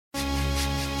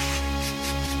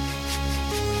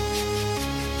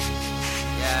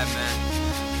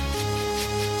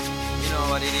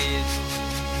what it is.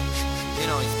 You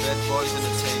know it's Bad Boys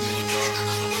Entertainment, bro.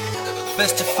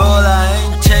 First of all, I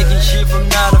ain't taking shit from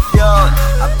none of y'all.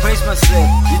 I praise myself,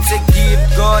 it's a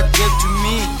gift God gave to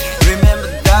me. Remember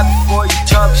that before you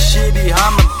talk shit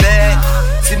behind my back.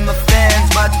 See my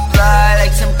fans multiply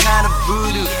like some kind of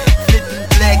voodoo, flipping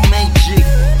black magic,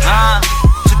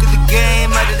 took the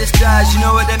game out of the stars, you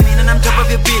know what I mean? And I'm top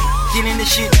of your beat, killing the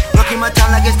shit, rocking my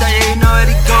town like a star, yeah, you know what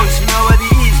it goes, you know what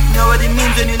it is, you know what it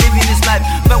means when you live in this life.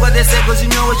 But what they say, cause you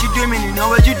know what you're doing, you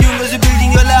know what you're doing, cause you're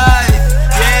building your life,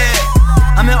 yeah.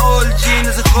 I'm an old G,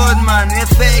 that's a cold man, we're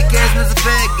fake ass, that's a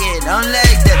fake it. I don't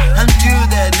like that, I'm do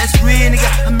that, that's real nigga,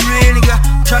 I'm real nigga.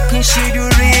 Talking shit, you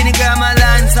real nigga, my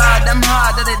lines hard, I'm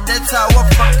hard at it, that's how I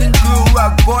fucking grew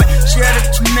up, boy. Share it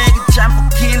to make it time for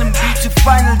killing beats to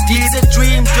final D. It's a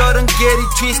dream, don't get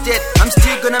it twisted. I'm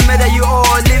still gonna murder you all,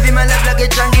 living my life like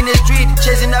a junk in the street,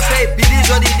 chasing that paper, it is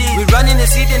what it is. We run in the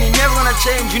city and it never gonna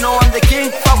change, you know I'm the king,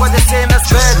 fuck what they say, that's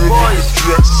Bad Boys.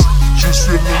 Just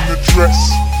feeling the dress.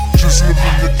 Just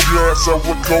living the dress, I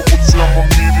would go with time I'm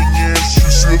meeting ends.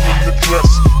 Just living the dress,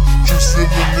 just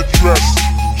living the dress,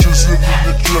 just living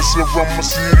the dress around my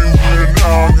city with an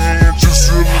iron hand. Just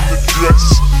living the dress,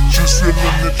 just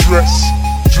living the dress,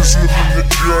 just living the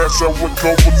dress. I would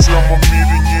go with time I'm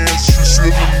meeting ends. Just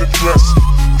living the dress,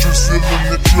 just living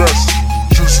the dress,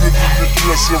 just living the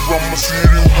dress around my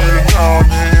city with an iron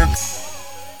hand.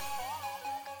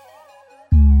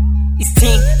 It's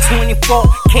 1024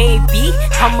 KB,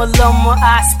 I'm a lumber,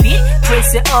 I spit.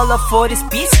 Praise the Allah for this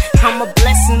beats. I'm a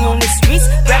blessing on the streets.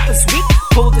 Rappers weak,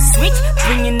 pull the switch,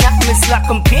 bringing up miss like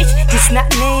I'm bitch. It's not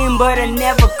name, but I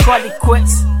never call it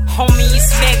quits. Homie,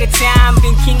 it's mega time,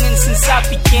 been kingin' since I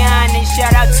began. And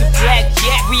shout out to Black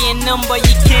Jack, we a number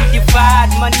you can't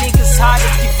divide. My niggas hard to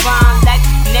define, like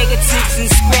negatives and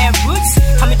square roots.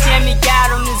 I'm a demigod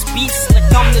on this beats, like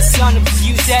I'm the son of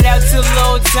you. Shout out to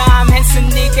Low Time,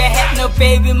 handsome nigga, had no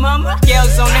baby mama.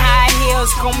 Girls on high heels,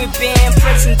 call me band.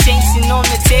 Presentation on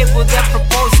the table, they're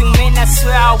proposing. Man, I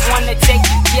swear I wanna take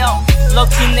the yo. Look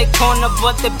in the corner,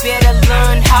 but they better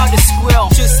learn how to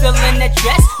squirrel. Just still in the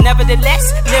dress, nevertheless,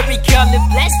 lyrically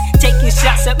blessed. Taking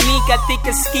shots at me, got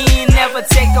thicker skin, never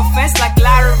take offense. Like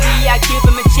lottery, I give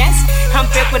him a chance. I'm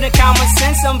back with the common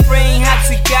sense, I'm praying hard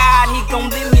to God, he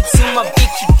gon' lead me to my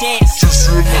victory dance.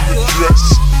 Just living the dress,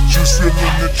 just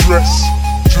living the dress,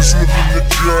 just living the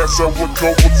dress. I would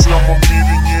go with time I'm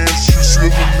meeting ends. Just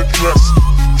living the dress,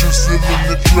 just living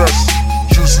the dress,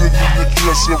 just living the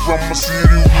dress around my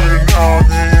city with an iron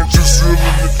hand. Just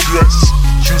living the dress,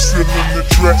 just living the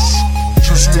dress,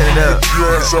 just living the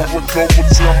dress. I would go with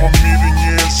time I'm meeting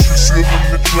ends. Just living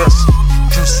the dress,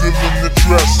 just living the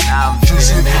dress,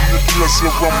 just living the dress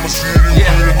around my city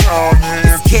with an iron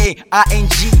hand.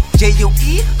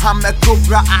 K-I-N-G-J-O-E, I'm a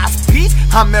cobra, I speak.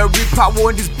 I'm a reaper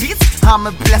on these beats, I'm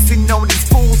a blessing on these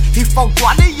fools. He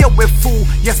forgot it, you're a fool.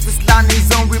 Yes, this line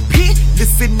is on repeat.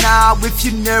 Listen now if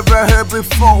you never heard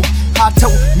before. I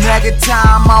told mega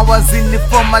time, I was in it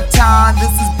for my time.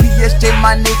 This is PSJ,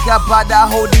 my nigga, but I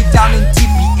hold it down in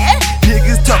TPN.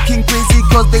 Niggas talking crazy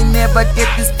cause they never get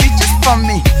these features from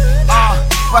me.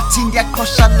 Watching their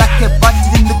crush out like a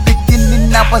button in the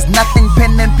beginning. I was nothing,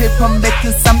 pen and paper,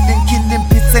 making something, killing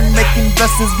beats and making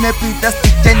verses. Maybe that's the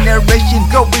generation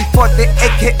going for the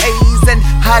AKAs. And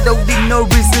I don't need no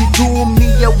reason to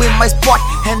me away my spot.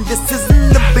 And this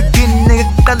isn't the beginning.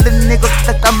 Calling niggas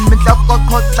that I'm in love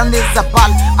with and is a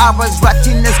ball. I was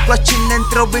writing and scratching and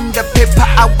throwing the paper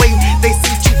away. They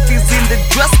say truth is in the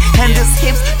dress and his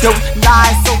hips don't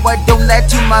lie. So I don't lie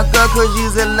to my girl cause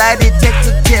she's a lie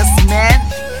detector test, man.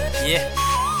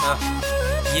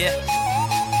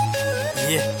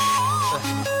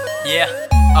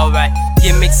 Alright.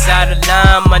 Get mixed out of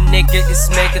line, my nigga, it's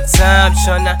mega time.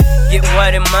 Tryna get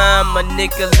what in mind, my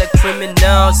nigga, like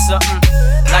criminal. Something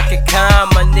like a crime,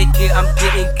 my nigga, I'm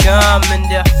getting calm. And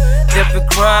the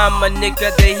crime, my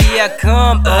nigga, here I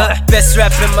come. Best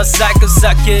rap in my cycle,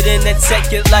 suck it in and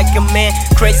take it like a man.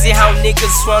 Crazy how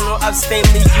niggas run on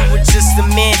abstain-me, you were just a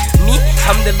man. Me,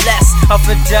 I'm the last of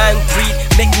a dying breed.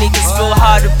 Make niggas feel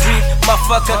hard to breathe.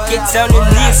 Motherfucker, get down your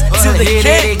knees to the Here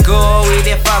king. they go with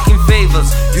their fucking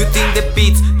favors. You think the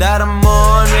beats that I'm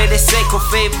on with the sake of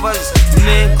favors?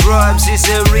 Man, Grubs is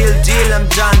a real deal. I'm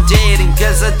done dating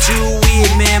cause I'm too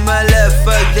weird. Man, my love,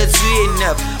 fuck, that's sweet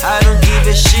enough. I don't give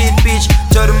a shit, bitch.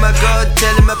 Talk to my God,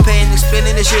 telling my pain,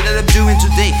 explaining the shit that I'm doing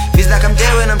today. Feels like I'm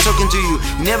there when I'm talking to you.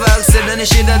 You never accept any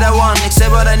shit that I want, except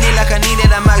what I need, like I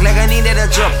needed a mark, like I needed a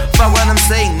drop. Fuck what I'm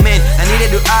saying, man. I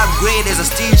needed to upgrade as I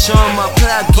still show my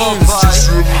plugins. Just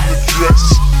living the dress,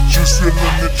 just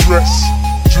living the dress,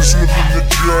 just living the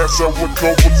dress. I would go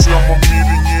with time I'm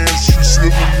meeting ends. Just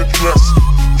living the dress,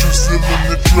 just living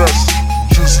the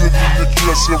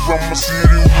around my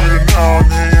city with an iron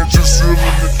hand. Just feeling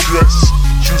the dress,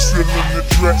 just feeling the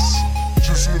dress,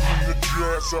 just feeling the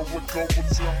dress. I would go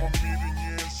with time I'm meeting,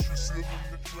 yes, just feeling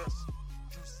the dress.